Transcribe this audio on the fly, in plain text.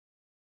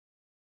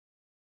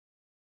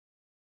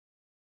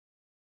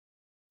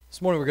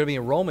This morning we're going to be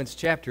in Romans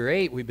chapter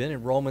 8. We've been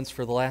in Romans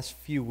for the last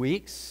few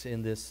weeks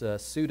in this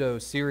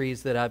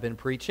pseudo-series that I've been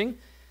preaching.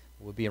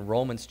 We'll be in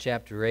Romans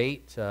chapter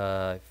 8.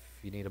 If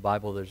you need a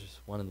Bible, there's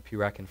one in the pew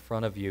rack in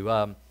front of you.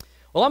 Well,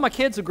 all my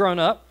kids have grown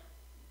up.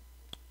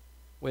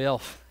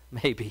 Well,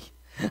 maybe.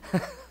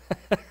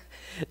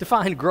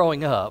 Define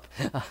growing up.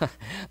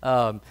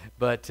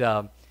 But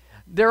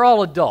they're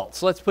all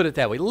adults, let's put it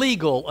that way.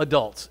 Legal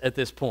adults at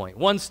this point.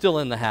 One's still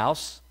in the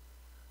house.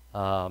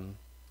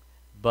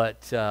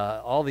 But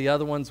all the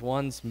other ones,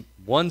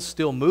 one's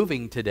still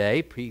moving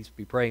today. Please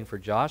be praying for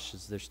Josh,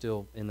 as they're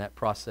still in that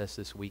process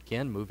this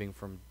weekend, moving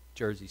from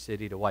Jersey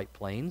City to White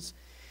Plains.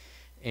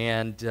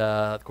 And,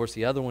 of course,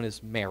 the other one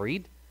is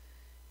married.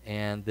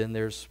 And then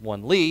there's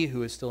one, Lee,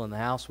 who is still in the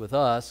house with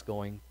us,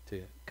 going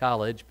to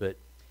college. But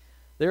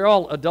they're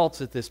all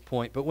adults at this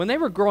point. But when they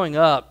were growing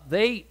up,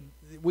 we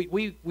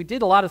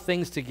did a lot of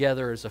things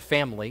together as a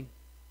family.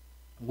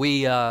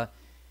 We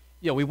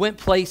went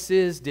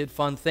places, did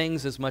fun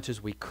things as much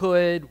as we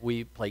could.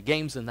 We played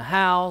games in the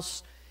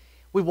house.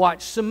 We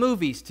watched some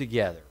movies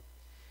together.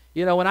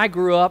 You know, when I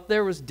grew up,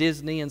 there was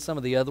Disney and some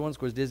of the other ones. Of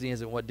course, Disney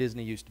isn't what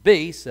Disney used to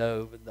be,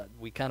 so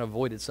we kind of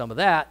avoided some of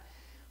that.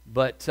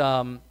 But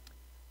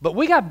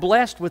we got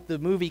blessed with the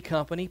movie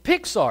company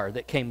Pixar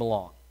that came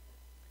along.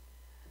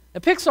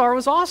 And Pixar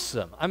was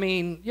awesome. I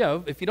mean, you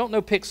know, if you don't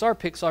know Pixar,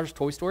 Pixar's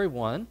Toy Story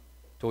 1,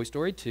 Toy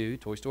Story 2,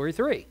 Toy Story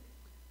 3.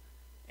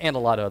 And a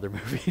lot of other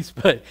movies,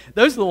 but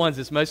those are the ones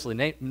it's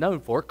mostly known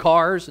for,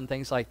 Cars and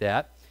things like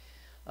that.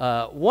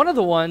 One of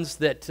the ones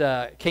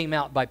that came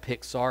out by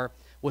Pixar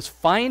was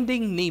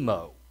Finding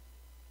Nemo.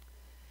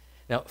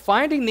 Now,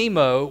 Finding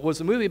Nemo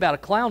was a movie about a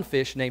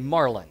clownfish named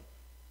Marlin,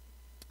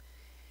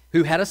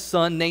 who had a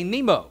son named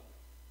Nemo,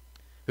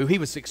 who he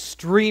was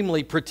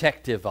extremely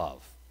protective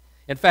of.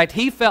 In fact,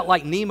 he felt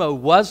like Nemo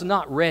was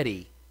not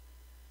ready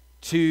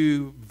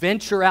to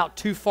venture out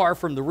too far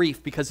from the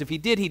reef, because if he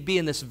did, he'd be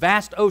in this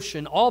vast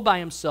ocean all by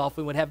himself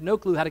and would have no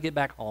clue how to get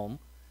back home,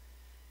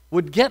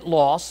 would get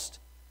lost,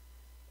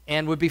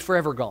 and would be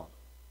forever gone.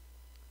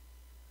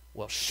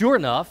 Well, sure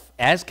enough,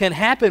 as can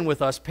happen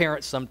with us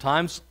parents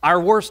sometimes,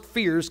 our worst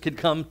fears could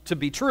come to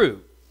be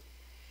true.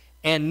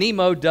 And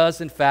Nemo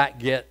does, in fact,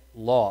 get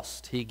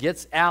lost. He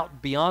gets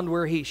out beyond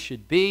where he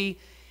should be,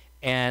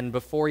 and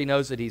before he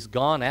knows it, he's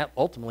gone,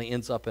 ultimately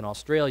ends up in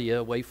Australia,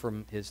 away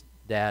from his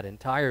dad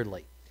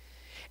entirely.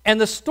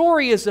 And the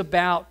story is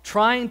about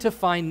trying to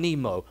find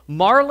Nemo,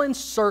 Marlin's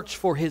search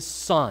for his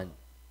son,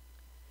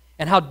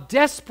 and how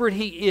desperate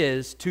he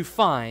is to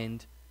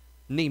find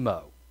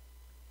Nemo.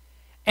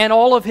 And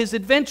all of his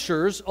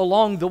adventures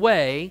along the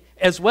way,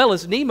 as well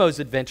as Nemo's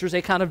adventures,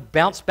 they kind of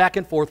bounce back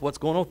and forth. What's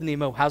going on with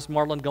Nemo? How's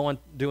Marlin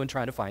doing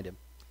trying to find him?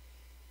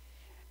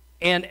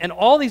 And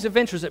all these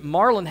adventures that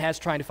Marlin has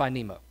trying to find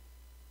Nemo.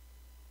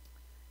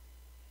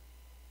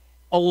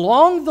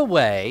 Along the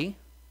way,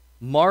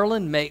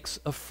 Marlin makes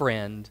a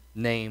friend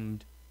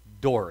named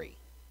Dory.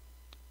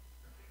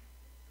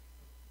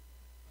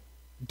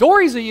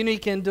 Dory's a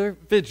unique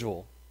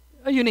individual,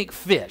 a unique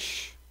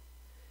fish.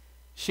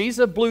 She's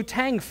a blue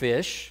tang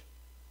fish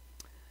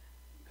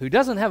who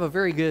doesn't have a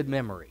very good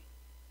memory.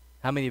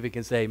 How many of you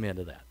can say amen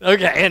to that?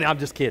 Okay, and I'm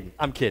just kidding.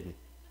 I'm kidding.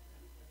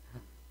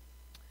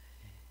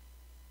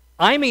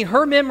 I mean,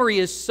 her memory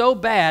is so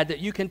bad that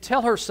you can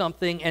tell her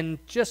something and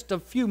just a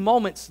few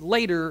moments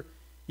later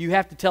you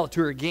have to tell it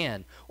to her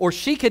again. Or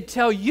she could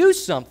tell you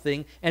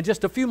something, and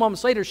just a few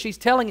moments later, she's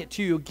telling it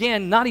to you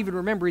again, not even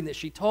remembering that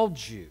she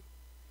told you.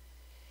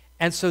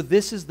 And so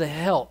this is the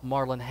help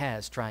Marlin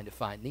has trying to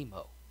find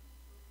Nemo.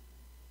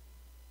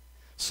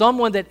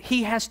 Someone that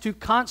he has to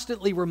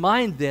constantly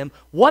remind them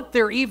what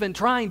they're even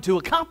trying to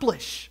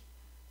accomplish.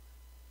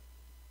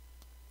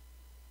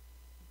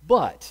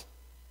 But,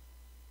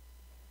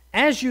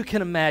 as you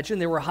can imagine,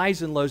 there were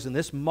highs and lows in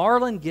this.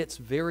 Marlin gets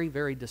very,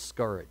 very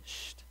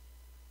discouraged.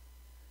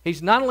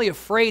 He's not only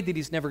afraid that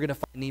he's never going to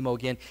find Nemo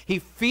again, he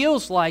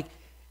feels like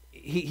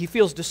he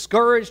feels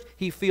discouraged,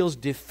 he feels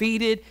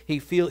defeated, he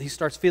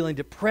starts feeling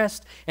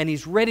depressed, and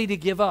he's ready to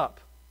give up.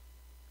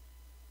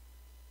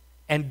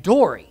 And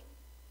Dory,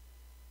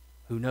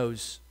 who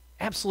knows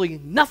absolutely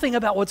nothing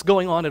about what's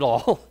going on at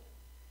all,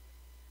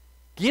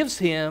 gives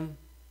him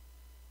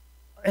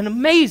an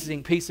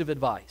amazing piece of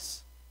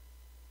advice.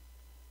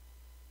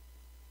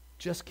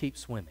 Just keep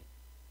swimming.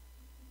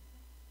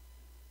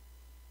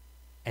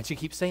 And she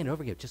keeps saying it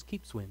over again, just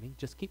keep swimming,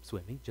 just keep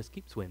swimming, just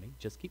keep swimming,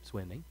 just keep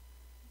swimming.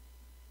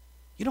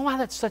 You know why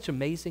that's such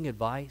amazing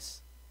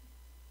advice?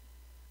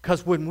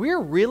 Because when we're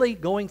really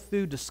going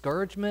through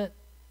discouragement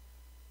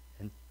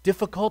and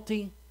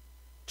difficulty,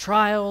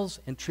 trials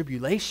and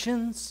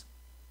tribulations,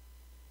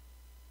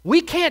 we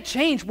can't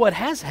change what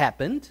has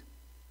happened,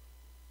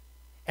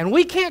 and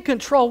we can't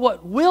control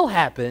what will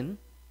happen,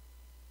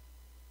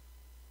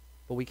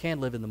 but we can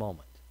live in the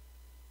moment.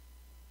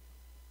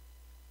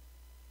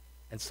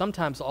 And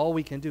sometimes all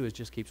we can do is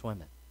just keep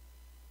swimming.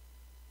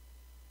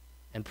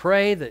 And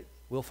pray that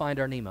we'll find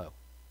our Nemo.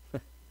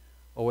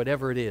 Or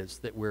whatever it is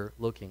that we're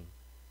looking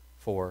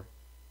for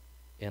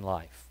in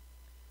life.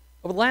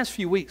 Over the last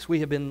few weeks, we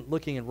have been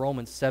looking at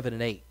Romans 7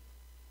 and 8.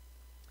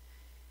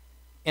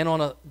 And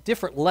on a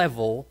different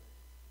level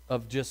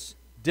of just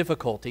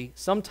difficulty,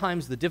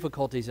 sometimes the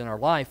difficulties in our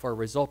life are a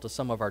result of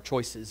some of our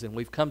choices, and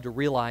we've come to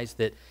realize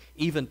that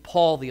even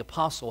Paul the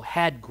Apostle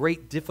had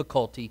great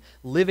difficulty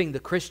living the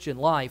Christian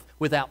life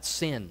without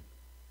sin.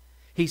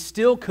 He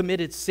still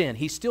committed sin.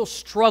 He still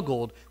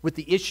struggled with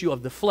the issue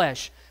of the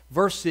flesh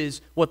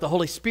versus what the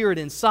Holy Spirit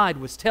inside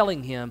was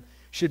telling him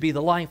should be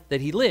the life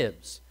that he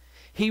lives.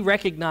 He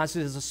recognized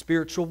it as a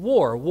spiritual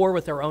war, a war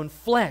with our own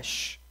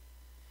flesh.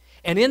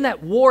 And in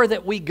that war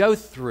that we go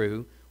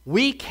through,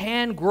 we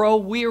can grow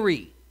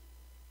weary.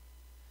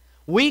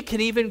 We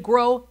can even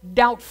grow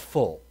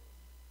doubtful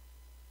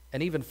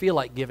and even feel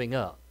like giving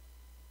up.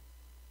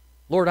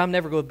 Lord, I'm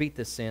never going to beat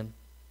this sin,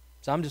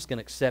 so I'm just going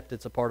to accept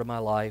it's a part of my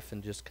life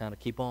and just kind of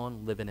keep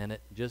on living in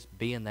it, just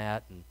being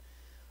that, and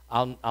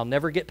I'll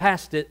never get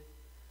past it,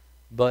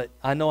 but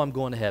I know I'm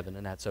going to heaven,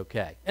 and that's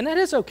okay. And that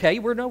is okay.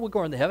 We know we're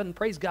going to heaven, and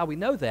praise God we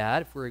know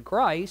that if we're in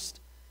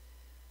Christ,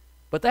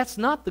 but that's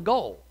not the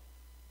goal.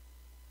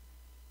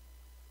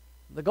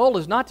 The goal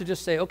is not to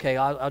just say, okay,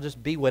 I'll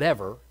just be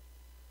whatever.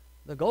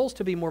 The goal is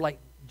to be more like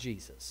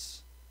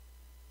Jesus.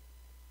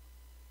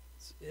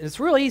 It's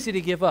real easy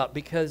to give up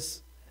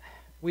because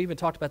we even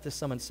talked about this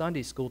some in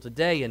Sunday school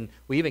today, and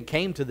we even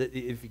came to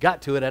if you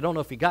got to it, I don't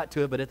know if you got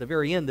to it, but at the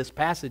very end, this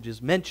passage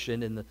is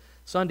mentioned in the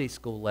Sunday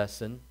school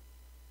lesson,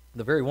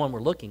 the very one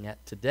we're looking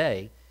at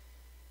today.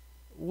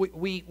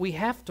 We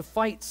have to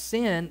fight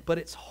sin, but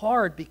it's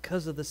hard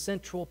because of the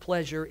sensual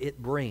pleasure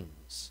it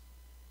brings,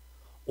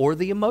 or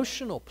the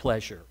emotional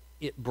pleasure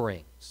it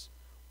brings,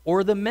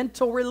 or the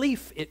mental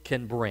relief it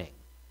can bring.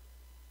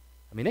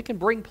 I mean, it can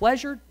bring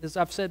pleasure, as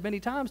I've said many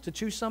times, to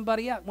choose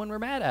somebody out when we're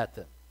mad at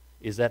them.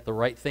 Is that the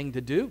right thing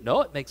to do?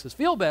 No, it makes us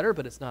feel better,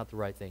 but it's not the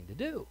right thing to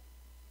do.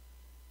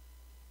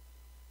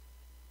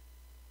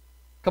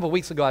 A couple of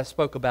weeks ago, I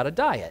spoke about a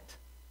diet,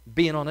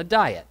 being on a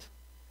diet.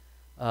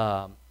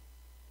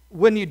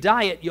 When you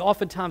diet, you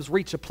oftentimes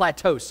reach a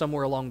plateau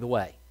somewhere along the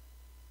way.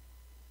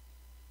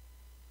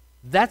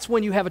 That's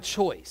when you have a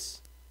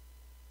choice.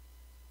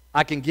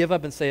 I can give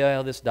up and say,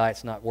 oh, this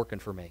diet's not working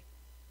for me.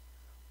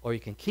 Or you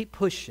can keep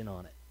pushing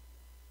on it.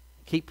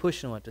 Keep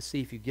pushing on it to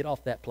see if you get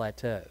off that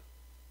plateau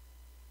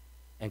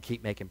and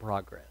keep making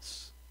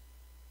progress.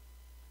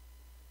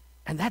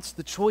 And that's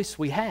the choice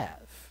we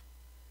have.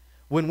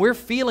 When we're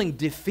feeling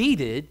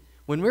defeated,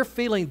 when we're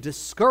feeling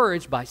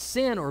discouraged by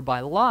sin or by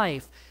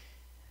life,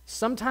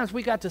 sometimes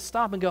we got to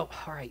stop and go,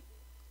 all right,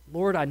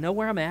 Lord, I know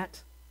where I'm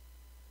at.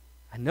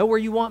 I know where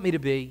you want me to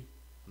be.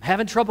 I'm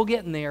having trouble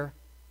getting there.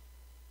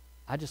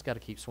 I just got to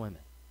keep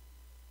swimming.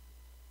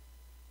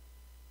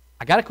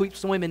 I got to keep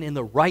swimming in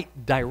the right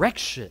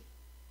direction,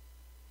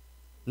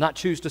 not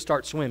choose to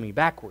start swimming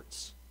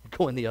backwards,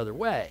 going the other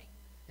way,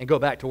 and go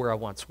back to where I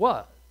once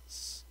was.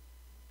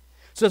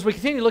 So as we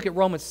continue to look at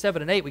Romans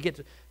 7 and 8, we get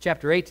to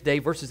chapter 8 today,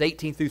 verses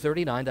 18 through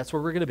 39. That's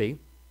where we're going to be.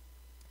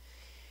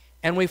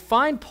 And we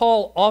find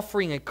Paul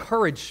offering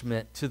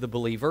encouragement to the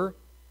believer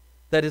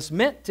that is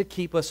meant to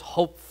keep us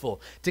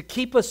hopeful, to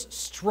keep us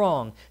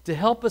strong, to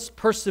help us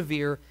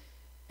persevere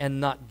and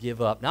not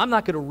give up. Now, I'm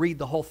not going to read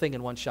the whole thing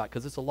in one shot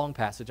because it's a long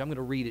passage. I'm going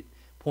to read it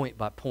point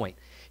by point.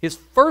 His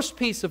first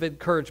piece of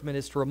encouragement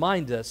is to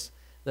remind us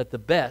that the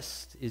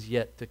best is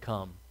yet to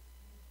come.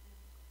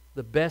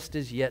 The best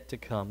is yet to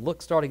come.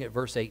 Look, starting at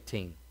verse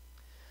 18.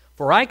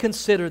 For I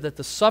consider that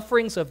the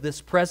sufferings of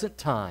this present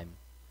time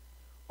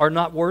are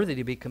not worthy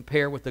to be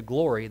compared with the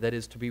glory that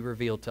is to be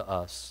revealed to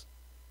us.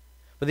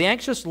 For the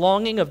anxious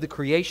longing of the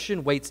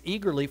creation waits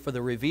eagerly for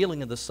the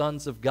revealing of the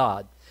sons of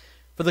God.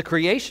 For the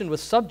creation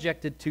was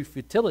subjected to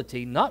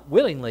futility, not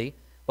willingly,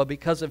 but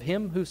because of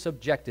him who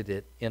subjected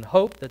it, in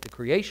hope that the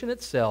creation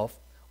itself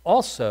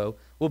also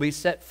will be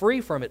set free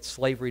from its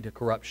slavery to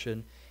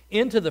corruption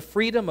into the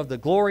freedom of the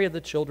glory of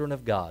the children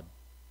of God.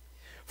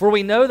 For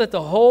we know that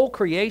the whole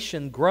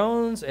creation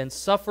groans and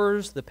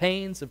suffers the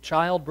pains of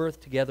childbirth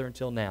together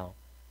until now.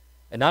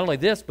 And not only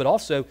this, but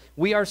also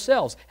we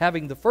ourselves,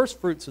 having the first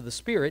fruits of the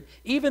Spirit,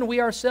 even we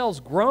ourselves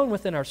groan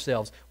within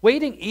ourselves,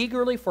 waiting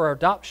eagerly for our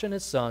adoption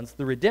as sons,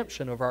 the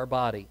redemption of our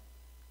body.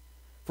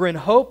 For in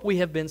hope we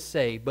have been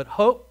saved, but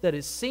hope that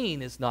is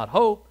seen is not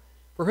hope,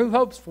 for who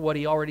hopes for what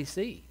he already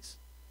sees?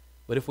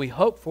 But if we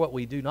hope for what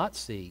we do not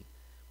see,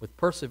 with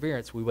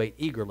perseverance we wait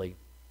eagerly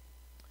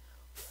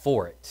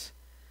for it.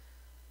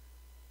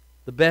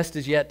 The best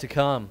is yet to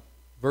come.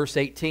 Verse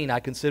 18, I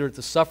consider that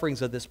the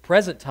sufferings of this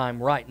present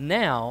time right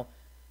now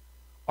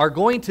are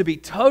going to be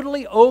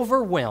totally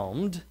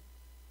overwhelmed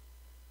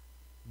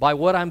by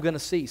what I'm going to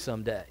see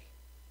someday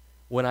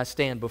when I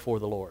stand before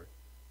the Lord.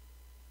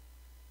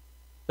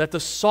 That the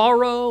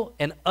sorrow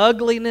and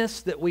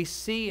ugliness that we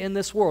see in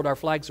this world, our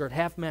flags are at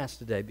half-mast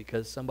today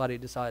because somebody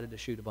decided to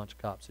shoot a bunch of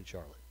cops in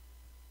Charlotte.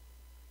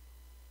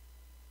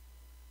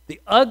 The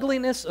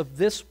ugliness of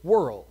this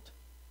world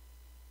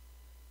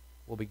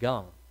will be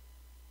gone,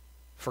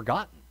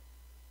 forgotten,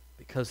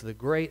 because of the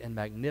great and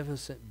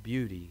magnificent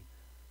beauty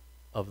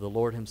of the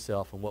Lord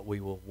himself and what we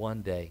will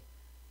one day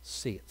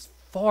see. It's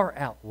far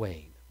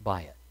outweighed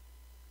by it.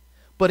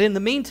 But in the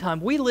meantime,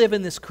 we live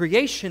in this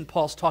creation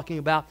Paul's talking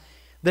about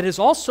that is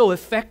also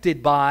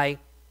affected by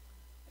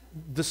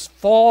the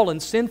fall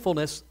and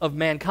sinfulness of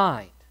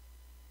mankind.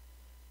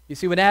 You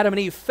see, when Adam and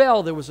Eve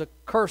fell, there was a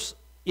curse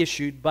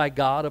issued by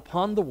God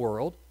upon the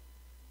world,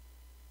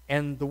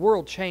 and the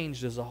world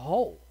changed as a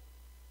whole.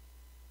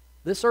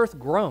 This earth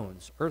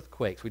groans,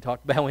 earthquakes, we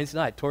talked about Wednesday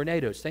night,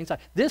 tornadoes, things like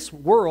that. This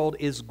world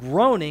is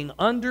groaning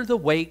under the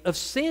weight of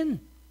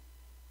sin.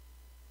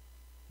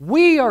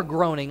 We are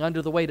groaning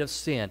under the weight of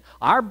sin.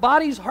 Our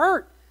bodies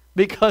hurt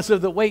because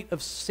of the weight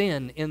of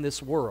sin in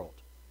this world.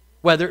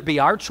 Whether it be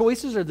our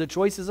choices or the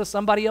choices of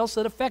somebody else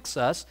that affects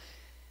us.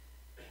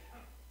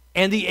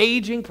 And the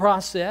aging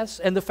process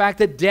and the fact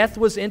that death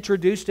was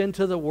introduced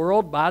into the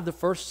world by the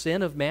first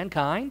sin of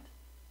mankind.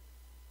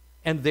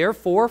 And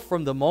therefore,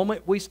 from the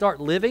moment we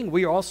start living,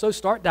 we also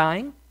start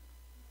dying.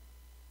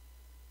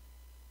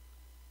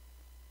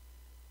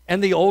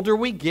 And the older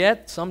we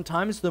get,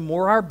 sometimes the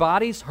more our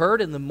bodies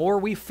hurt and the more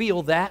we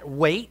feel that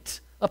weight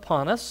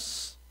upon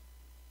us.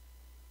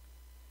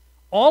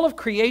 All of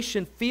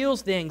creation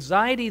feels the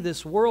anxiety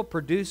this world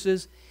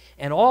produces,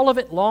 and all of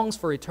it longs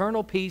for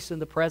eternal peace in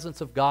the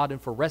presence of God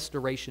and for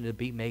restoration to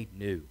be made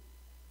new.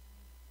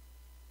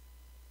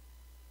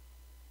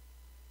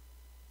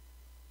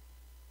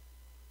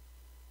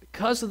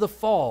 Because of the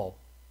fall,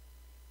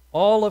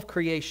 all of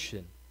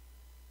creation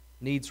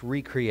needs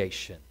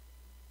recreation.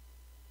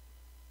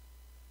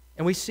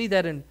 And we see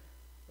that in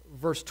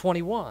verse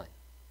 21.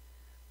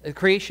 The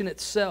creation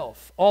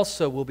itself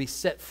also will be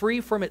set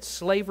free from its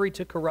slavery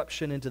to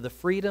corruption into the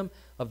freedom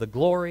of the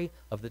glory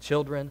of the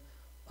children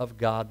of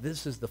God.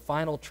 This is the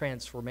final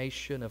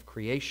transformation of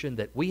creation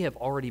that we have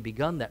already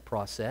begun that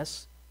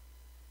process.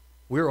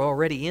 We're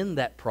already in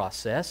that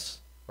process,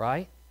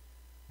 right?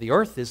 The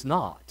earth is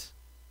not.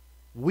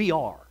 We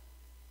are.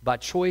 By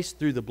choice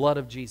through the blood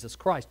of Jesus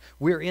Christ.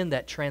 We're in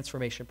that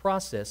transformation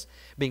process,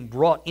 being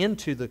brought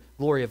into the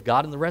glory of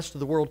God, and the rest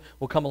of the world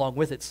will come along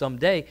with it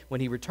someday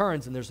when He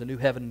returns and there's a new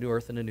heaven, a new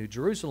earth, and a new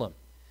Jerusalem.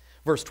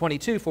 Verse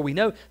 22, for we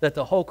know that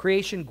the whole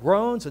creation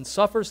groans and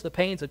suffers the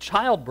pains of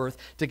childbirth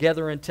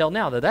together until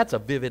now. Now that's a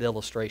vivid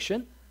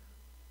illustration.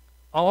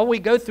 All we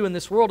go through in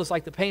this world is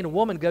like the pain a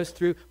woman goes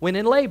through when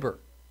in labor.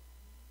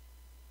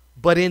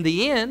 But in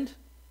the end,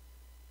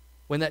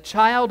 when that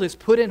child is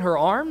put in her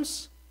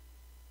arms,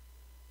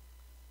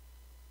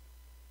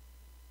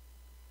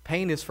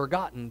 pain is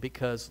forgotten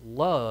because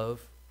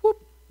love,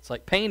 whoop, it's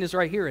like pain is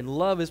right here and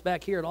love is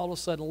back here, and all of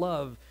a sudden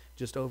love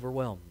just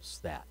overwhelms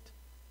that.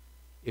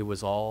 It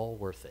was all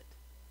worth it.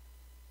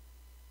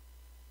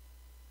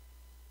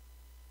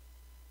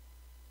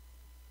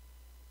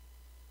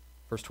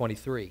 Verse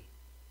 23.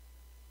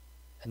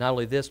 And not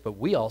only this, but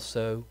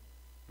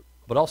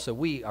also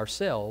we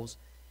ourselves,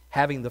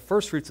 having the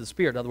first fruits of the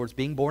Spirit, in other words,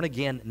 being born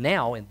again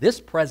now in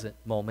this present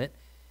moment,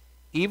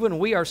 even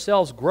we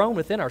ourselves groan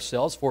within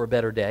ourselves for a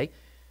better day,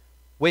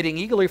 waiting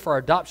eagerly for our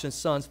adoption as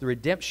sons, the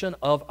redemption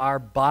of our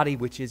body,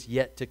 which is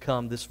yet to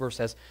come. This verse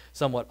has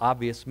somewhat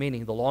obvious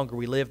meaning. The longer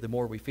we live, the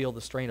more we feel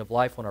the strain of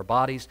life on our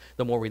bodies,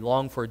 the more we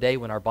long for a day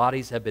when our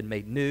bodies have been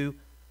made new.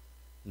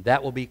 And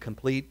that will be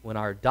complete when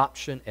our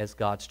adoption as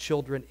God's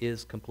children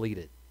is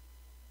completed.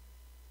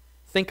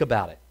 Think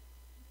about it.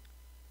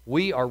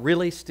 We are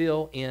really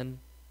still in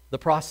the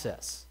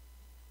process.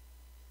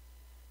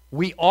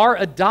 We are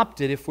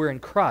adopted if we're in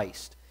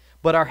Christ.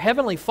 But our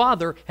Heavenly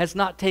Father has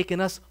not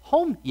taken us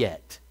home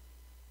yet.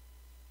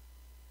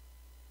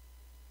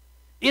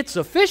 It's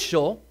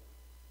official,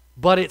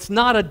 but it's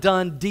not a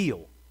done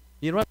deal.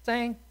 You know what I'm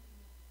saying?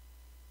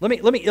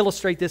 Let me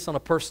illustrate this on a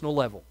personal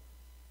level.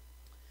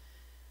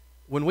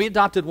 When we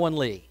adopted Wan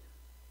Lee,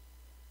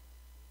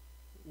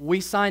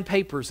 we signed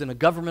papers in a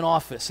government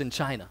office in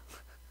China.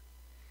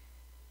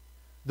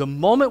 The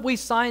moment we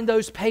signed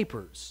those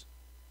papers,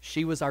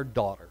 she was our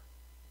daughter.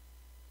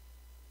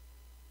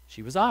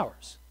 She was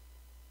ours.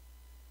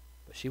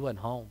 But she wasn't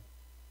home.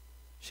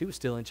 She was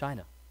still in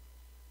China.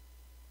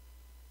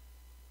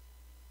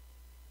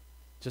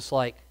 Just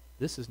like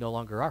this is no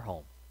longer our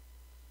home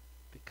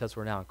because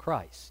we're now in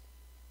Christ,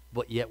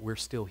 but yet we're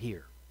still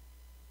here.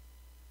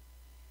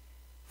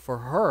 For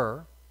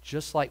her,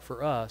 just like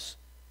for us,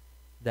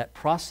 that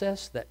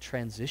process, that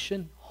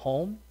transition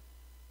home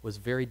was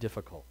very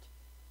difficult.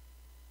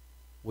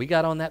 We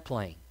got on that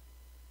plane,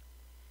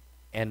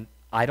 and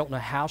I don't know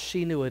how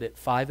she knew it at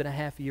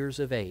 5.5 years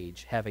of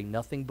age, having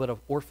nothing but an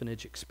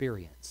orphanage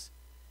experience.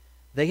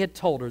 They had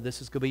told her,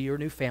 this is going to be your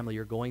new family,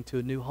 you're going to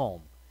a new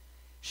home.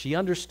 She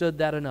understood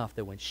that enough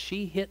that when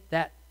she hit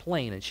that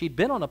plane, and she'd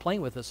been on a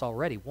plane with us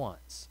already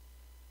once,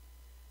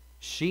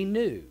 she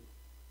knew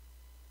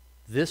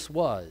this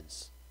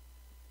was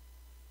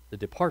the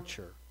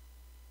departure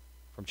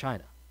from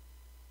China.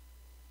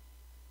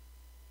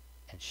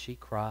 And she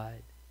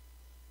cried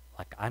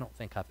like I don't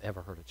think I've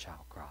ever heard a child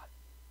cry.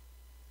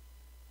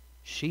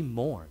 She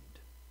mourned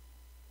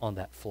on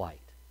that flight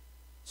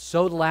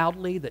so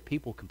loudly that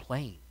people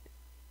complained.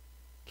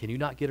 Can you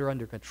not get her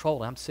under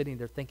control? I'm sitting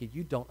there thinking,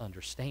 you don't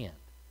understand.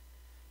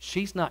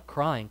 She's not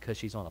crying because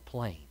she's on a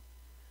plane.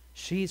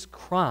 She's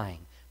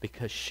crying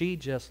because she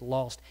just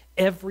lost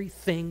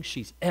everything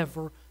she's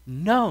ever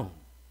known.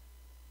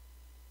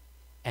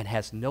 and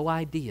has no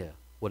idea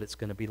what it's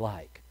going to be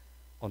like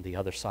on the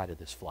other side of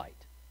this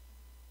flight.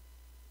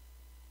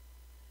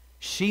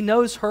 She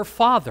knows her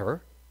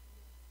father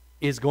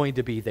is going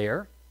to be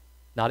there,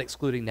 not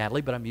excluding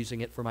Natalie, but I'm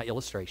using it for my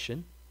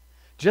illustration.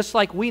 Just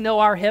like we know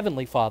our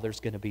Heavenly Father is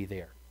going to be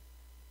there.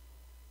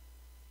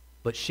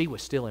 But she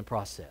was still in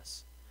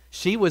process.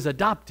 She was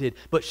adopted,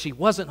 but she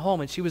wasn't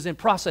home, and she was in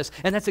process.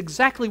 And that's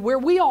exactly where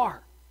we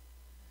are.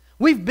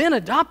 We've been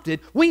adopted.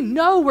 We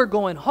know we're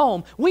going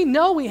home. We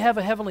know we have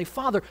a Heavenly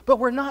Father, but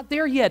we're not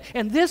there yet.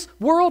 And this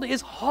world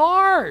is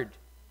hard.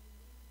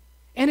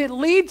 And it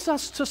leads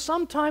us to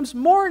sometimes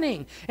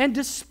mourning and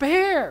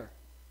despair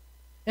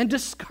and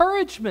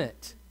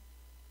discouragement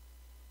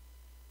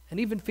and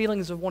even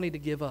feelings of wanting to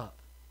give up.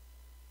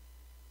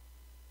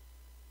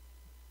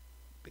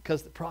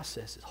 Because the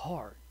process is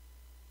hard.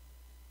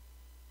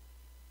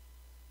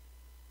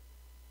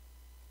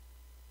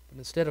 But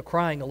instead of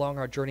crying along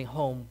our journey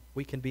home,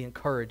 we can be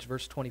encouraged.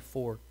 Verse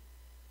 24,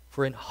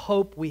 for in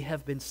hope we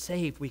have been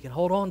saved. We can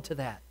hold on to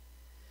that.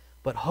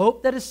 But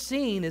hope that is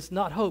seen is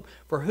not hope.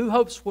 For who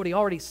hopes for what he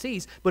already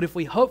sees? But if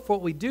we hope for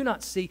what we do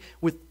not see,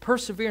 with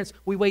perseverance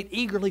we wait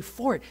eagerly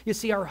for it. You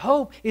see, our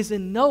hope is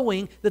in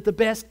knowing that the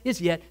best is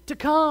yet to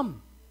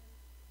come.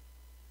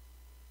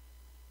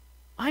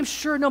 I'm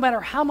sure no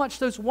matter how much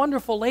those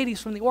wonderful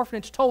ladies from the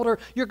orphanage told her,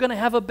 you're going to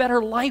have a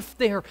better life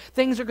there.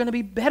 Things are going to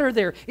be better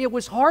there. It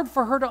was hard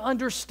for her to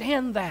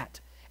understand that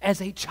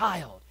as a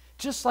child.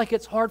 Just like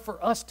it's hard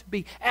for us to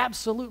be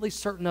absolutely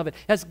certain of it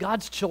as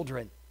God's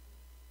children.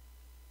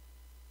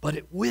 But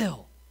it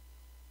will.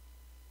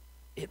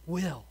 It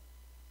will.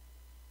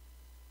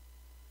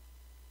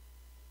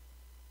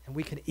 And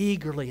we can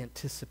eagerly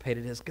anticipate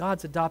it. As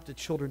God's adopted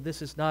children,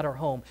 this is not our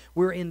home.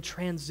 We're in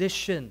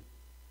transition.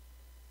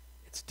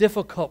 It's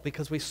difficult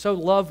because we so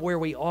love where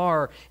we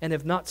are and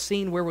have not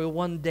seen where we'll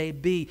one day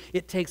be.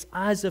 It takes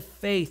eyes of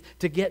faith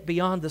to get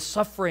beyond the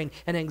suffering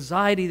and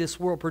anxiety this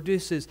world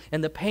produces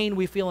and the pain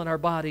we feel in our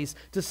bodies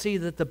to see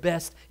that the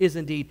best is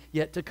indeed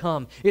yet to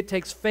come. It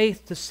takes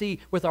faith to see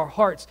with our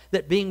hearts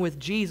that being with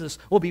Jesus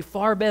will be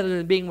far better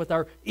than being with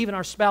even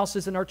our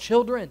spouses and our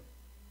children.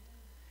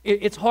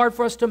 It's hard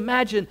for us to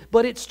imagine,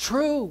 but it's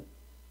true.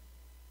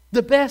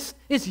 The best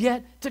is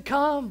yet to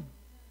come.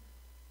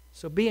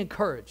 So be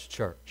encouraged,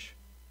 church.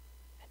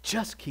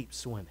 Just keep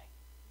swimming.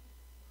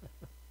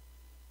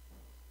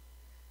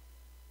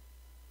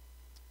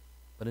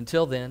 But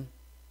until then,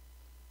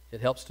 it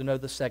helps to know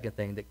the second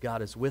thing, that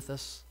God is with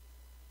us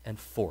and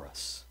for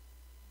us.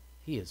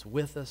 He is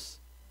with us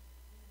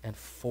and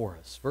for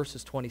us.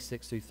 Verses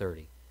 26 through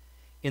 30.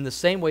 In the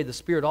same way, the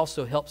Spirit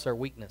also helps our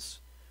weakness.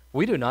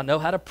 We do not know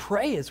how to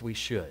pray as we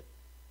should,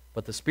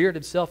 but the Spirit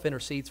Himself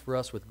intercedes for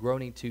us with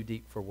groaning too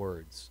deep for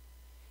words.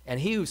 And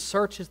He who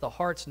searches the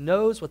hearts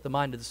knows what the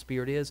mind of the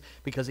Spirit is,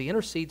 because He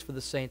intercedes for the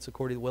saints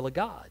according to the will of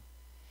God.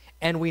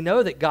 And we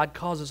know that God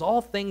causes all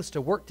things to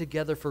work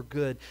together for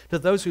good to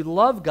those who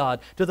love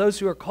God, to those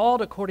who are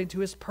called according to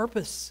His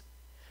purpose.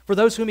 For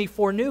those whom He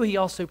foreknew, He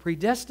also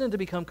predestined to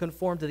become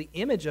conformed to the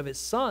image of His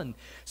Son,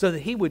 so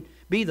that He would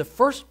be the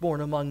firstborn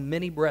among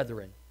many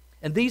brethren.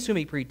 And these whom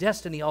He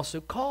predestined, He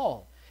also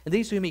called. And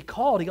these whom He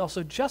called, He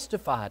also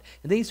justified.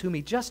 And these whom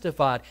He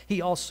justified,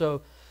 He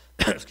also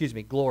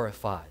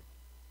glorified.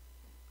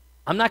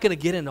 I'm not going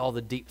to get into all the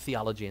deep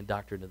theology and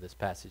doctrine of this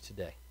passage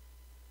today.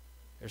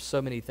 There's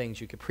so many things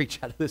you could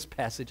preach out of this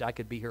passage. I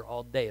could be here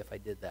all day if I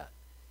did that.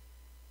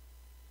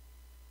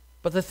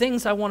 But the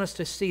things I want us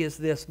to see is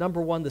this.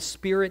 Number one, the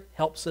Spirit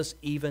helps us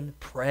even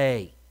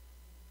pray.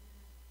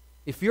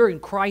 If you're in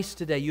Christ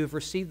today, you have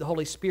received the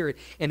Holy Spirit.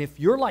 And if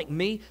you're like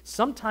me,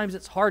 sometimes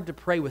it's hard to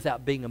pray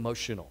without being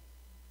emotional.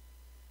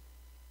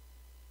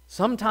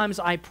 Sometimes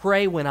I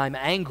pray when I'm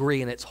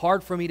angry, and it's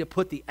hard for me to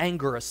put the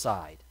anger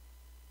aside.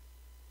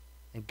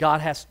 And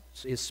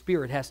His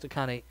Spirit has to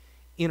kind of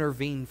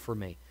intervene for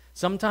me.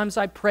 Sometimes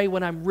I pray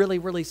when I'm really,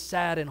 really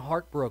sad and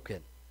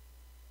heartbroken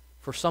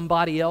for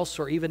somebody else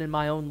or even in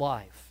my own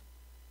life.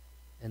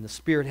 And the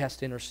Spirit has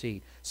to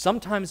intercede.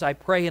 Sometimes I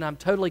pray and I'm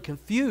totally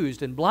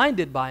confused and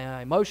blinded by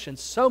my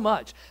emotions so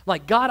much.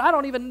 Like, God, I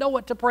don't even know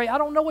what to pray. I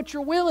don't know what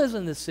your will is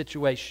in this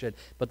situation.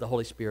 But the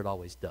Holy Spirit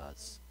always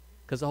does,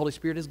 because the Holy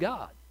Spirit is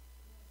God.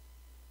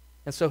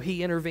 And so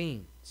He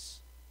intervenes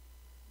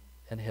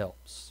and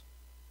helps.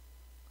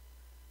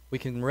 We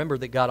can remember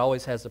that God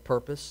always has a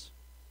purpose.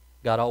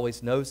 God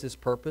always knows His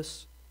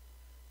purpose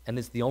and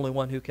is the only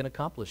one who can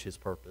accomplish His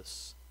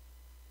purpose.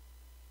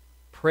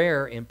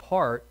 Prayer, in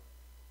part,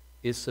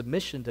 is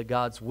submission to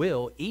God's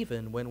will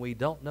even when we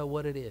don't know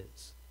what it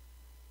is.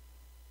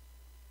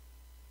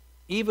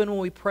 Even when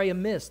we pray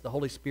amiss, the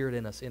Holy Spirit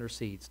in us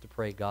intercedes to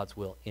pray God's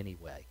will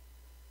anyway.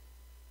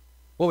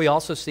 What we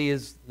also see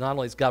is not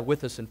only is God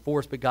with us and for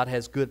us, but God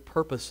has good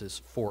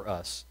purposes for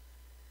us.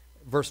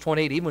 Verse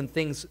 28, even when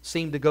things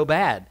seem to go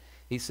bad,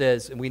 He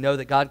says, and we know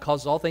that God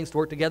causes all things to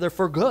work together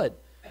for good.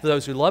 To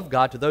those who love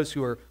God, to those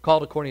who are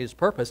called according to His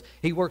purpose,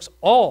 He works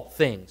all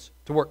things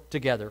to work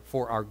together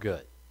for our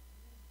good.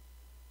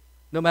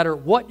 No matter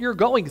what you're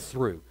going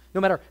through,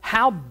 no matter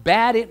how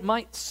bad it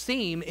might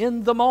seem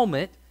in the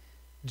moment,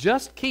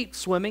 Just keep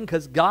swimming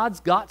because God's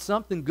got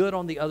something good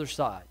on the other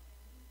side.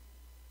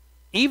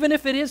 Even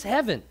if it is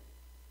heaven,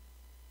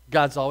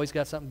 God's always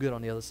got something good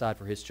on the other side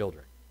for His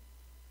children.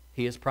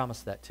 He has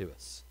promised that to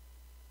us.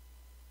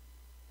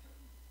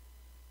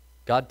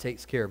 God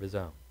takes care of His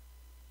own.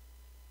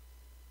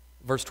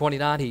 Verse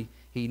 29,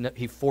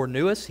 He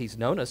foreknew us. He's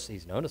known us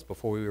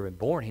before we were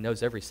born. He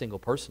knows every single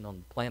person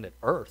on planet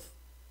Earth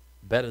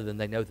better than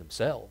they know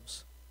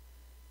themselves.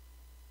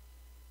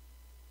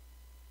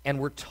 And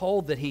we're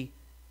told that He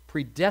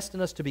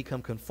predestined us to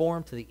become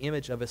conformed to the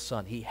image of His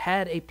Son. He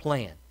had a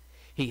plan.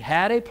 He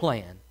had a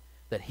plan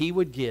that He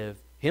would give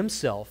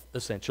Himself,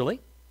 essentially,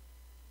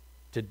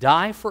 to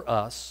die for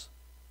us,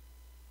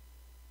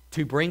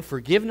 to bring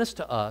forgiveness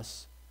to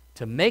us,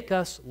 to make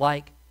us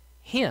like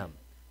Him.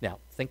 Now,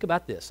 think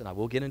about this, and I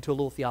will get into a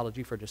little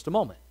theology for just a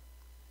moment.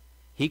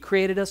 He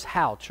created us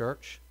how,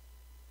 church?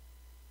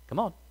 Come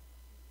on.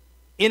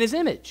 In His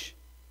image.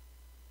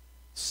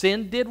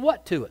 Sin did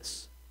what to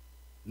us?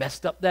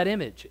 Messed up that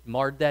image,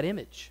 marred that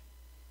image.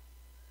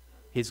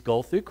 His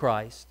goal through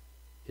Christ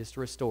is to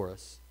restore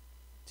us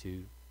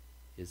to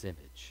His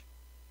image.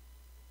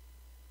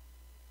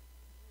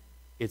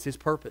 It's His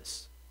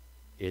purpose.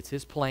 It's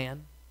His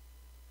plan.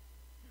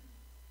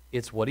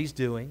 It's what He's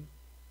doing,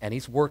 and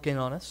He's working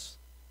on us.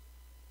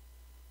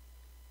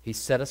 He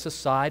set us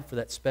aside for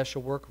that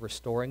special work of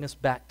restoring us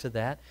back to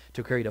that,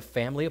 to create a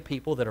family of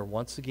people that are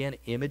once again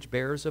image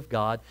bearers of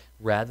God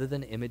rather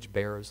than image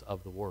bearers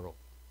of the world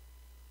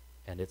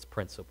and its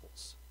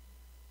principles.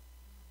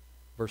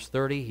 Verse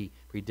 30, He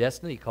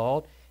predestined, He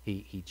called,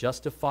 He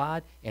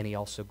justified, and He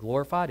also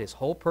glorified. His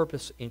whole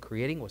purpose in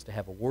creating was to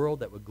have a world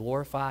that would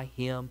glorify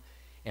Him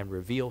and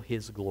reveal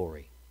His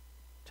glory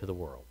to the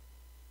world.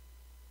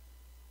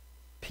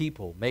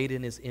 People made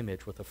in His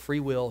image with a free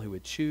will who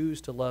would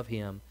choose to love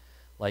Him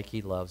like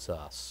He loves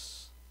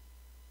us.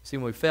 See,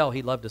 when we fell,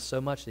 He loved us so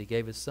much that He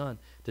gave His Son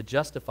to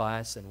justify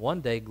us and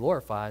one day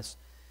glorify us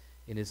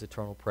in His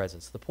eternal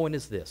presence. The point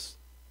is this: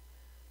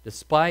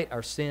 despite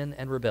our sin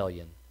and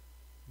rebellion,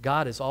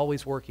 God is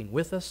always working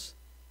with us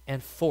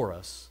and for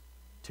us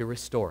to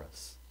restore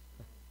us.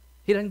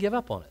 He doesn't give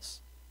up on us.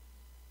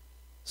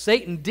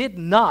 Satan did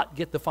not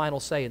get the final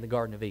say in the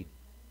Garden of Eden.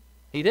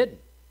 He didn't.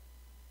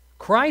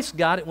 Christ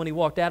got it when He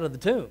walked out of the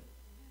tomb,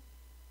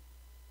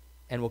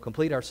 and will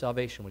complete our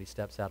salvation when He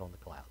steps out on the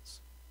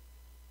clouds.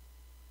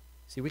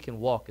 See, we can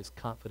walk as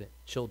confident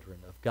children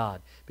of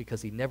God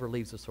because He never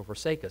leaves us or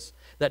forsakes us.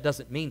 That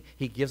doesn't mean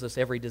He gives us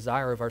every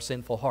desire of our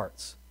sinful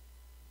hearts.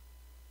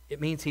 It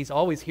means He's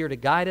always here to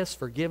guide us,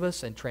 forgive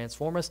us, and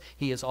transform us.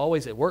 He is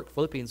always at work.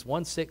 Philippians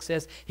 1:6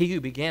 says, He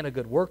who began a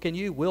good work in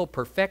you will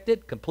perfect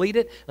it, complete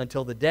it,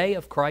 until the day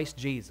of Christ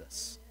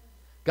Jesus.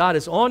 God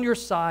is on your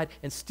side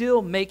and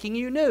still making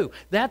you new.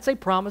 That's a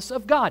promise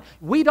of God.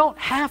 We don't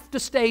have to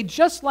stay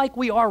just like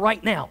we are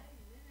right now.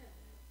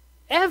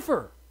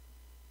 Ever.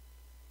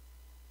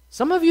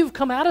 Some of you have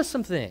come out of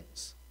some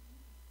things.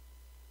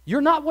 You're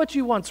not what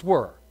you once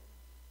were.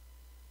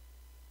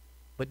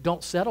 But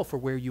don't settle for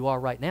where you are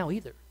right now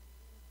either,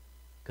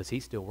 because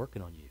He's still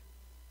working on you.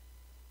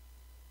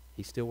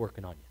 He's still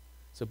working on you.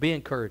 So be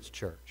encouraged,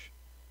 church,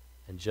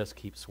 and just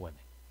keep swimming.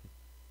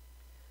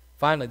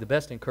 Finally, the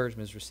best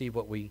encouragement is receive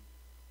what we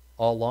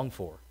all long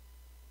for.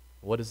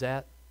 What is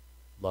that?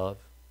 Love.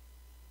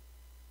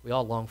 We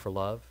all long for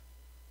love.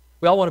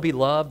 We all want to be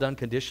loved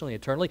unconditionally,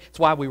 eternally. It's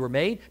why we were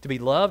made, to be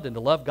loved and to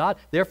love God.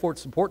 Therefore,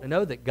 it's important to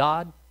know that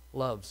God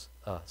loves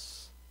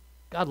us.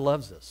 God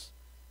loves us.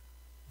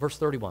 Verse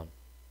 31.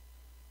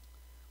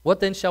 What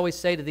then shall we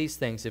say to these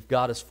things? If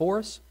God is for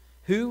us,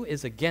 who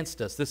is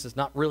against us? This is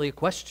not really a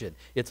question.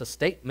 It's a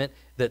statement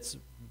that's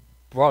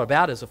brought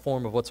about as a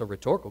form of what's a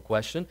rhetorical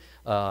question.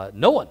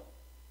 No one.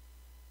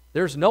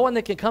 There's no one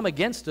that can come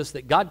against us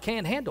that God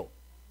can't handle.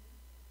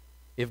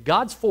 If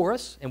God's for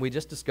us, and we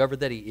just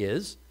discovered that He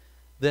is,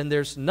 then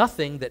there's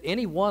nothing that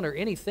anyone or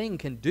anything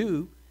can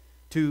do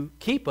to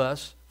keep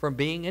us from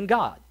being in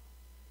God.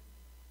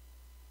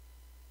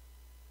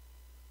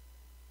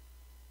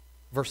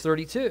 Verse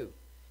 32.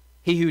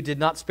 He who did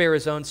not spare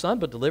His own Son,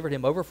 but delivered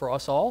Him over for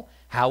us all,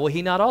 how will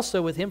He not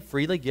also with Him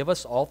freely give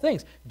us all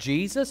things?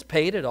 Jesus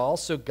paid it all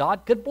so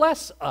God could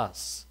bless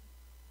us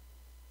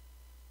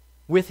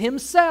with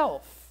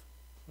Himself.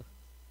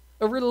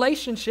 A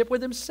relationship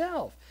with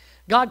Himself.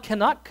 God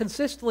cannot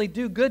consistently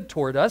do good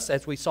toward us,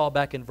 as we saw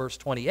back in verse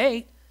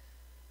 28,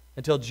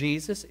 until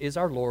Jesus is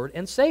our Lord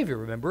and Savior.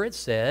 Remember, it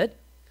said,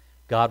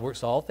 God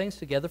works all things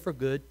together for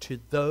good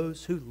to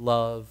those who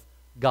love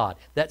God.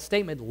 That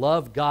statement,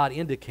 love God,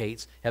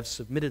 indicates have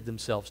submitted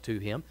themselves to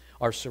Him,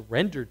 are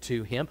surrendered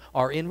to Him,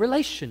 are in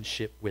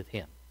relationship with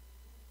Him.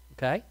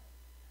 Okay?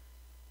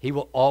 He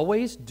will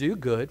always do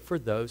good for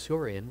those who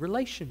are in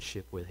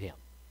relationship with Him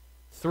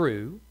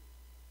through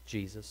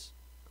Jesus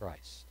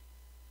Christ.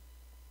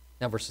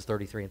 Now verses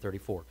 33 and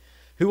 34.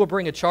 Who will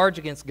bring a charge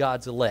against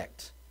God's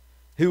elect?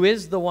 Who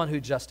is the one who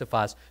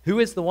justifies? Who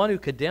is the one who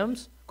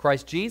condemns?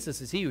 Christ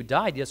Jesus is He who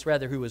died, yes,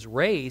 rather, who was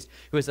raised,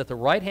 who is at the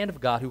right hand of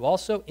God, who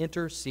also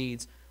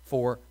intercedes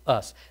for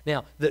us.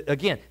 Now,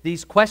 again,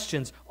 these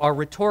questions are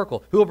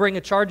rhetorical. Who will bring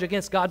a charge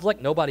against God's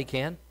elect? Nobody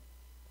can.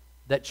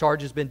 That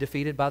charge has been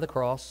defeated by the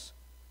cross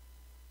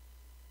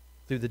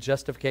through the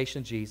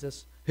justification of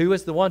Jesus. Who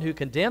is the one who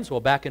condemns? Well,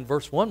 back in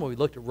verse 1 when we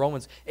looked at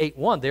Romans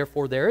 8:1,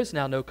 therefore there is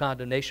now no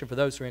condemnation for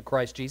those who are in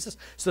Christ Jesus.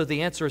 So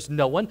the answer is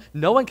no one.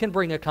 No one can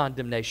bring a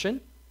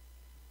condemnation.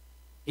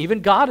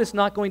 Even God is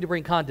not going to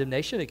bring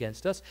condemnation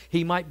against us.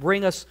 He might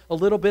bring us a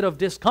little bit of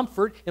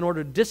discomfort in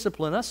order to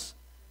discipline us,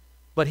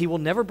 but He will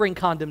never bring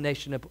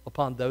condemnation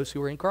upon those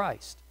who are in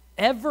Christ.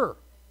 Ever.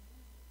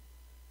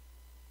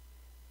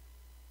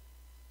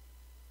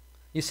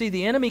 You see,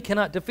 the enemy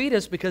cannot defeat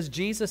us because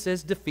Jesus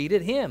has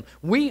defeated him.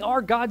 We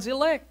are God's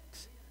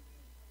elect.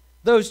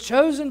 Those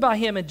chosen by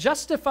Him and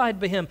justified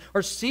by Him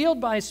are sealed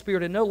by His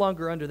Spirit and no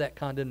longer under that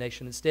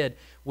condemnation. Instead,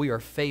 we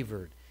are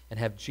favored and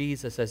have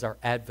Jesus as our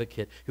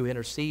advocate who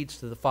intercedes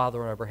to the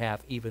Father on our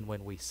behalf even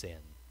when we sin.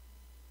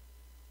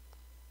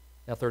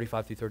 Now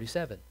 35 through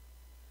 37.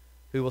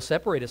 Who will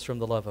separate us from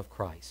the love of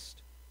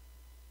Christ?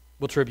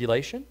 Will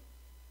tribulation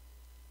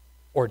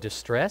or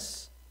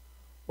distress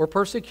or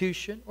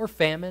persecution, or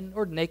famine,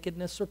 or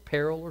nakedness, or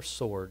peril, or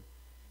sword?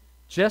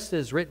 Just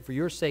as written, for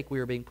your sake we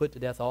are being put to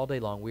death all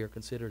day long. We are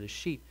considered as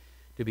sheep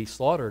to be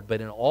slaughtered.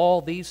 But in all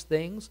these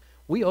things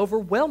we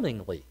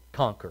overwhelmingly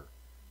conquer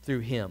through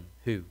Him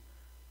who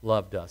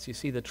loved us. You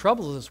see, the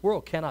troubles of this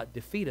world cannot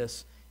defeat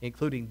us,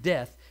 including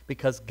death,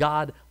 because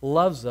God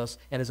loves us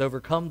and has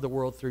overcome the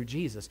world through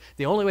Jesus.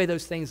 The only way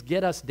those things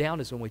get us down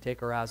is when we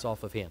take our eyes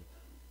off of Him.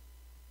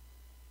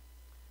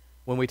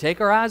 When we take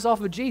our eyes off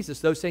of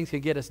Jesus, those things can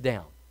get us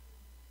down.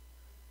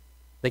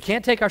 They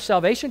can't take our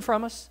salvation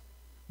from us,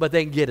 but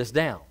they can get us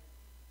down.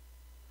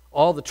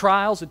 All the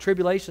trials and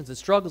tribulations and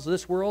struggles of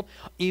this world,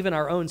 even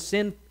our own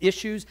sin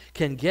issues,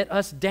 can get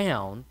us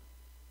down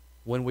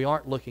when we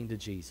aren't looking to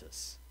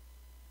Jesus.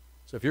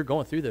 So if you're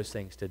going through those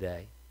things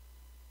today,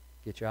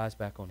 get your eyes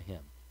back on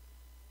Him.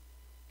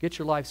 Get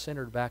your life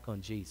centered back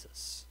on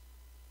Jesus.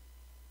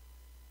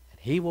 And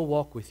He will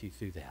walk with you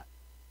through that.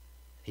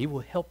 He will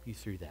help you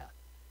through that.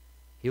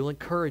 He will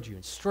encourage you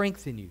and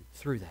strengthen you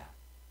through that.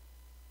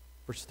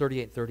 Verses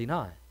 38 and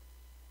 39.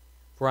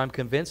 For I'm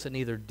convinced that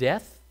neither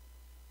death,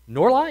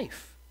 nor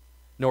life,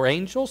 nor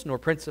angels, nor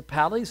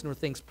principalities, nor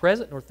things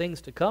present, nor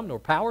things to come, nor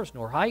powers,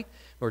 nor height,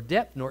 nor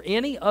depth, nor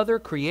any other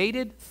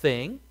created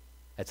thing,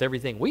 that's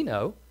everything we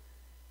know,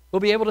 will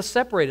be able to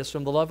separate us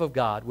from the love of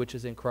God, which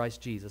is in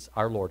Christ Jesus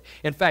our Lord.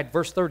 In fact,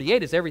 verse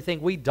 38 is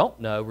everything we don't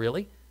know,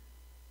 really,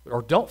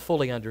 or don't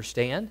fully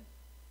understand.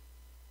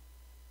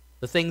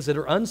 The things that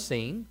are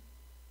unseen.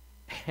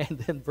 And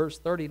then verse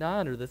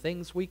 39 are the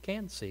things we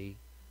can see,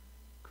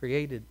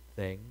 created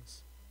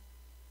things.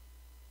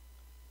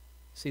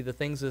 See, the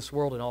things of this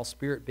world and all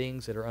spirit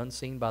beings that are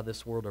unseen by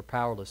this world are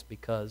powerless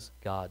because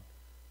God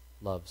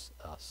loves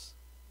us.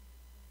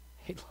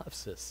 He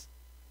loves us.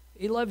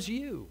 He loves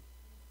you.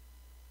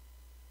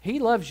 He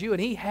loves you, and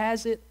He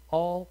has it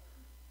all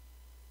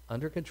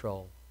under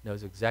control.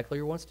 Knows exactly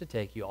where He wants to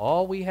take you.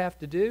 All we have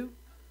to do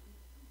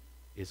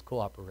is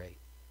cooperate.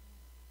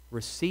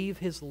 Receive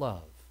His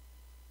love.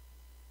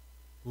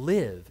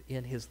 Live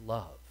in His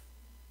love.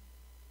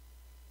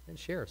 And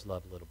share His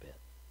love a little bit.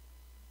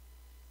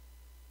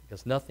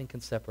 Because nothing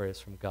can separate us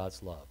from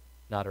God's love.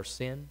 Not our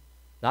sin,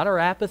 not our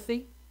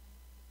apathy,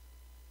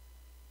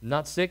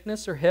 not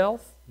sickness or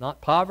health, not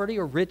poverty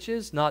or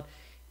riches, not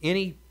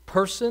any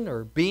person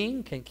or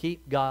being can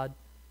keep God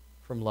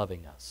from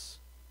loving us.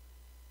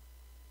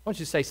 I want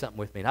you to say something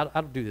with me. And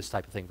I don't do this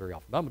type of thing very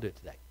often, but I'm going to do it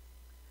today.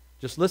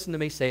 Just listen to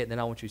me say it, and then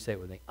I want you to say it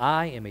with me.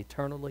 I am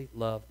eternally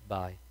loved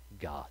by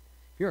God.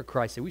 If you're in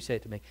Christ, will you say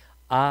it to me?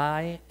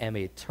 I am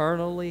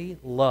eternally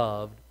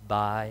loved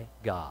by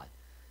God.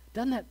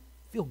 Doesn't that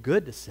feel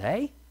good to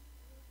say?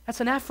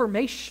 That's an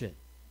affirmation.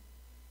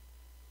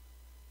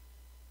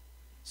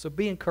 So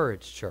be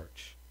encouraged,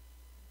 church.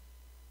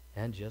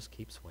 And just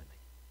keep swimming.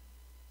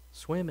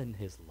 Swim in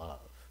His love.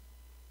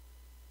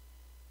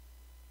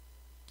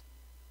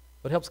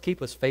 What helps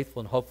keep us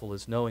faithful and hopeful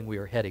is knowing we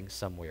are heading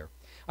somewhere.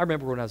 I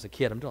remember when I was a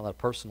kid, I'm doing a lot of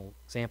personal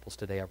examples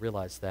today, I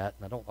realize that,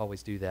 and I don't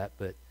always do that,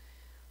 but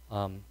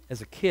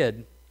as a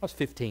kid, I was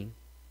 15,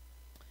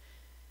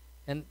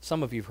 and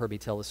some of you have heard me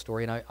tell this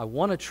story, and I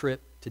won a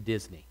trip to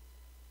Disney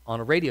on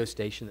a radio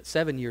station that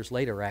 7 years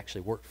later I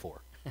actually worked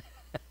for.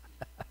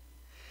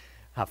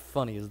 How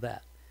funny is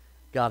that?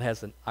 God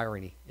has an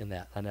irony in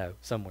that, I know,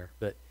 somewhere.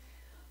 But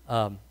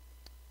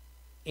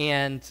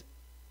and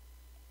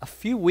a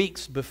few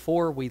weeks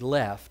before we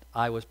left,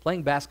 I was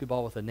playing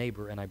basketball with a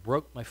neighbor, and I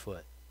broke my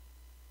foot.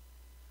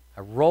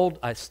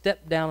 I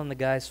stepped down on the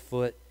guy's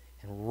foot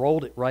and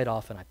rolled it right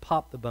off, and I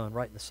popped the bone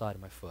right in the side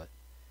of my foot.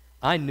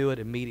 I knew it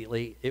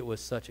immediately. It was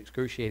such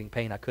excruciating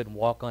pain, I couldn't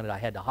walk on it. I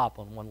had to hop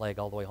on one leg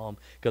all the way home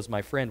because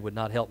my friend would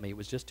not help me. It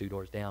was just 2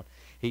 doors down.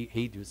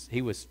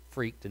 He was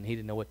freaked, and he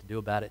didn't know what to do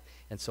about it,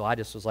 and so I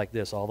just was like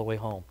this all the way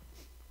home.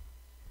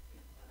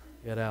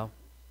 You know?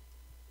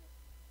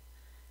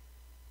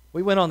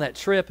 We went on that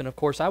trip, and of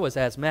course I was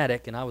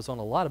asthmatic, and I was on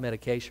a lot of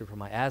medication for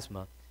my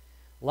asthma.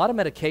 A lot of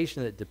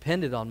medication that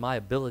depended on my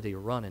ability to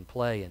run and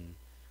play and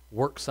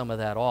work some of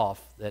that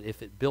off, that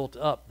if it built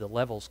up, the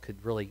levels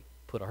could really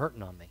put a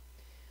hurting on me.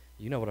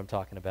 You know what I'm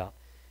talking about.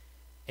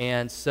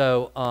 And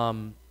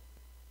so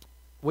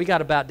we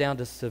got about down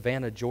to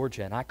Savannah,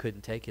 Georgia, and I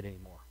couldn't take it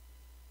anymore.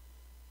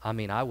 I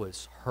mean, I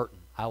was hurting.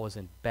 I was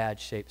in bad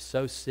shape,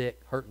 so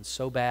sick, hurting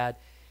so bad.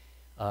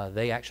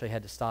 They actually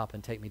had to stop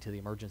and take me to the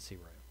emergency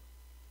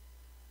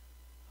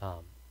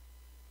room.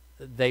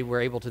 They were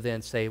able to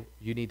then say,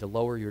 you need to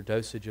lower your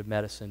dosage of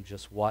medicine,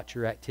 just watch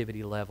your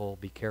activity level,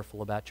 be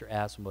careful about your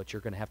asthma, but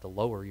you're going to have to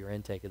lower your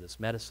intake of this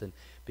medicine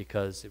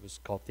because it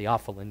was called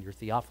theophylline. Your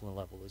theophylline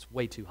level is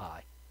way too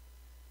high,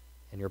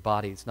 and your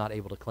body is not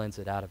able to cleanse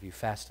it out of you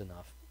fast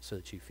enough so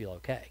that you feel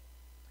okay.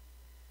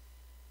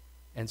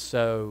 And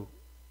so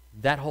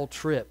that whole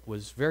trip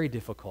was very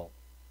difficult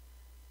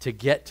to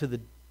get to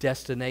the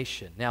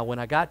destination. Now, when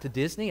I got to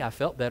Disney, I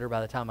felt better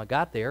by the time I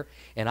got there,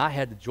 and I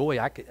had the joy.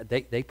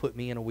 They put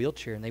me in a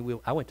wheelchair,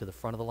 and I went to the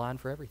front of the line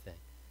for everything.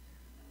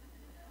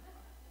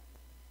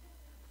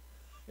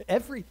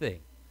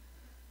 Everything.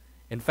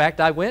 In fact,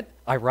 I went,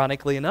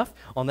 ironically enough,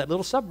 on that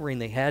little submarine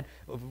they had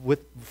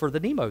for the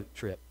Nemo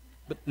trip.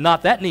 But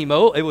not that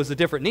Nemo. It was a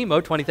different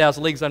Nemo,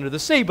 20,000 Leagues Under the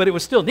Sea, but it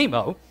was still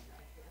Nemo.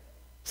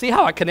 See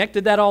how I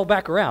connected that all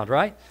back around,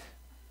 right?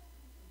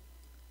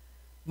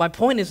 My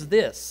point is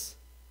this.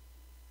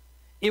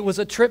 It was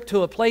a trip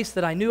to a place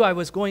that I knew I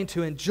was going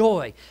to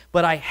enjoy,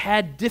 but I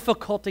had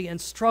difficulty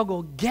and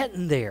struggle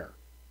getting there.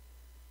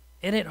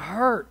 And it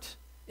hurt.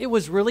 It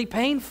was really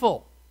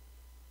painful.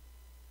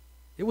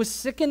 It was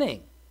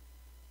sickening.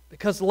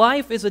 Because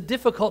life is a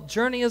difficult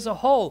journey as a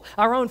whole.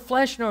 Our own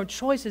flesh and our own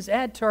choices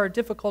add to our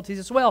difficulties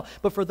as well.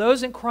 But for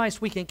those in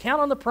Christ, we can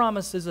count on the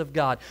promises of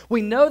God.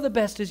 We know the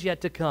best is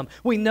yet to come.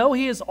 We know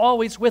He is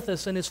always with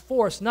us and is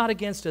for us, not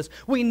against us.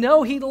 We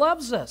know He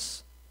loves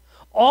us.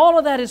 All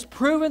of that is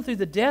proven through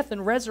the death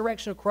and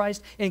resurrection of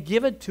Christ and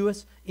given to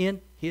us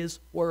in His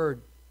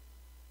Word.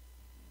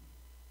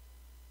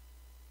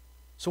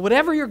 So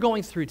whatever you're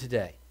going through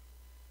today,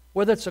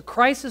 whether it's a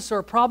crisis or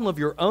a problem of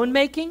your own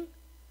making,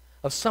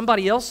 of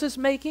somebody else's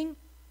making,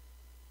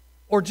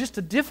 or just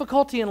a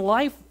difficulty in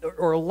life,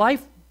 or a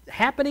life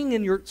happening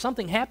in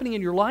something happening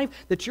in your life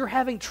that you're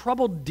having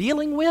trouble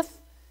dealing with,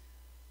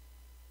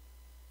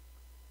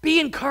 be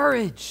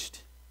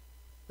encouraged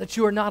that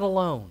you are not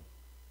alone.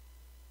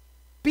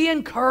 Be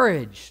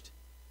encouraged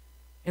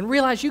and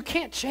realize you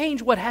can't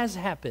change what has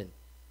happened,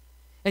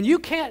 and you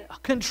can't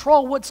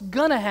control what's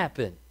going to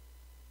happen,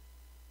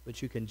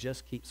 but you can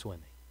just keep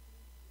swimming.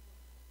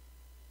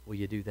 Will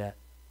you do that?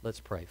 Let's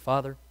pray.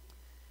 Father,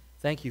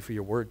 thank you for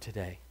your word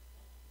today.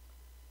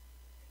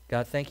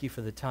 God, thank you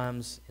for the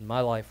times in my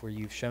life where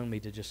you've shown me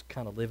to just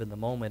kind of live in the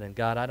moment. And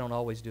God, I don't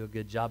always do a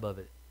good job of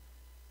it.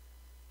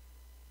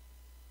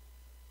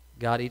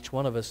 God, each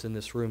one of us in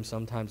this room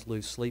sometimes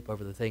lose sleep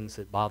over the things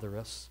that bother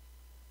us,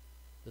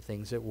 the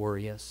things that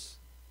worry us.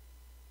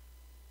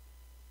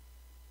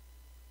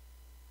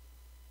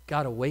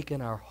 God,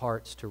 awaken our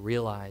hearts to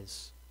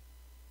realize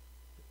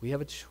that we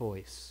have a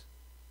choice.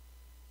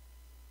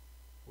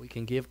 We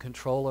can give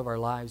control of our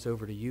lives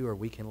over to you, or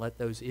we can let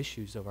those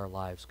issues of our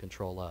lives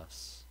control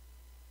us.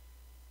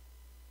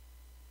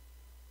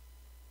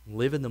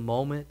 Live in the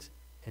moment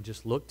and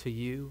just look to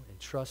you and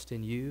trust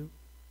in you,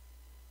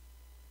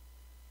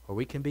 or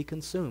we can be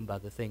consumed by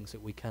the things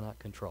that we cannot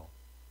control.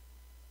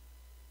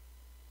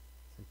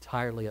 It's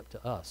entirely up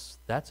to us.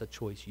 That's a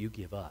choice you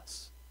give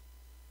us.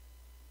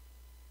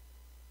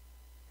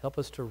 Help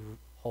us to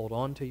hold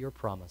on to your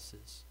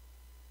promises,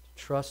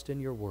 to trust in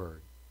your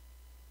word,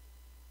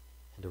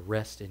 and to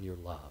rest in your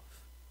love.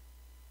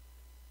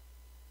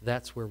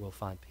 That's where we'll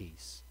find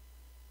peace.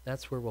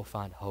 That's where we'll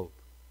find hope.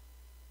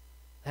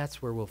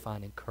 That's where we'll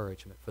find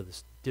encouragement for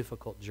this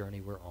difficult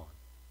journey we're on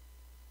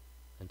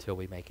until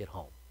we make it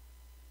home.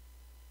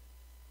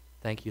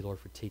 Thank you, Lord,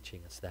 for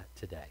teaching us that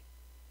today.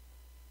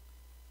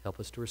 Help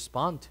us to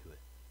respond to it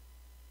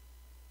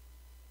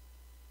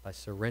by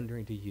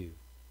surrendering to you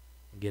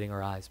and getting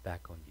our eyes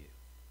back on you.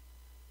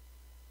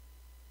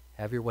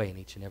 Have your way in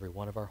each and every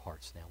one of our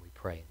hearts now, we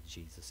pray in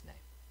Jesus' name.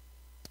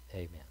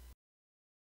 Amen.